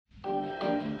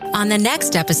on the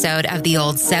next episode of The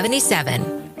Old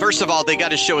 77. First of all, they got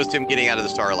to show us him getting out of the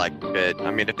Starlight pit.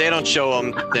 I mean, if they don't show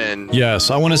him, then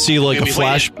Yes, I want to see like a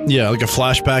flash. Yeah, like a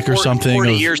flashback or something.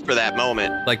 40 years for that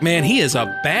moment. Like, man, he is a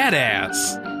badass.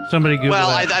 Somebody Google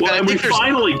that. I and we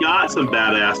finally got some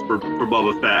badass for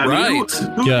Boba Fett. I mean,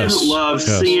 who didn't love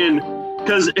seeing...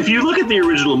 Because if you look at the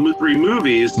original 3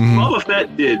 movies, Boba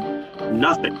Fett did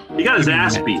nothing. He got his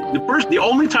ass beat. The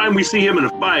only time we see him in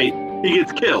a fight, he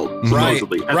gets killed,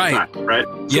 supposedly. Right.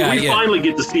 So we finally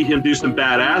get to see him do some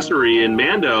badassery in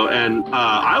Mando, and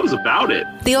I was about it.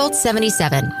 The Old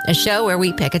 77, a show where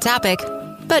we pick a topic,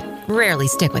 but rarely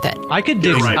stick with it. I could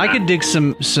dig. I could dig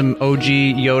some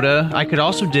OG Yoda. I could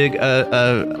also dig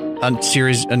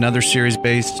another series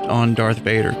based on Darth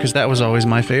Vader, because that was always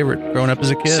my favorite growing up as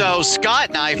a kid. So Scott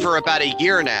and I, for about a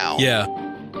year now,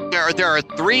 there are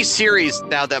 3 series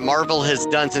now that Marvel has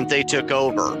done since they took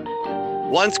over.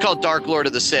 One's called Dark Lord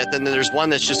of the Sith, and then there's one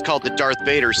that's just called the Darth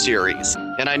Vader series.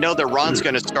 And I know that Ron's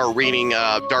going to start reading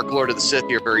Dark Lord of the Sith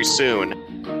here very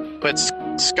soon. But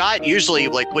Scott usually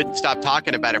wouldn't stop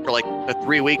talking about it for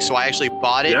 3 weeks, so I actually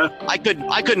bought it. Yeah. I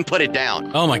couldn't put it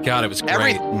down. Oh my God, it was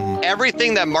great.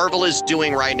 Everything that Marvel is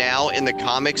doing right now in the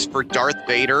comics for Darth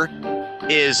Vader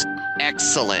is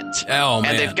excellent. Oh man!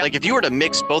 And they've got, if you were to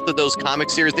mix both of those comic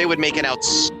series, they would make an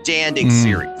outstanding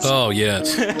series. Oh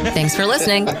yes. Thanks for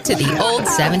listening to The Old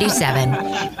 77.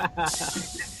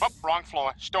 Wrong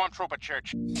floor. Stormtrooper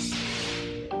Church.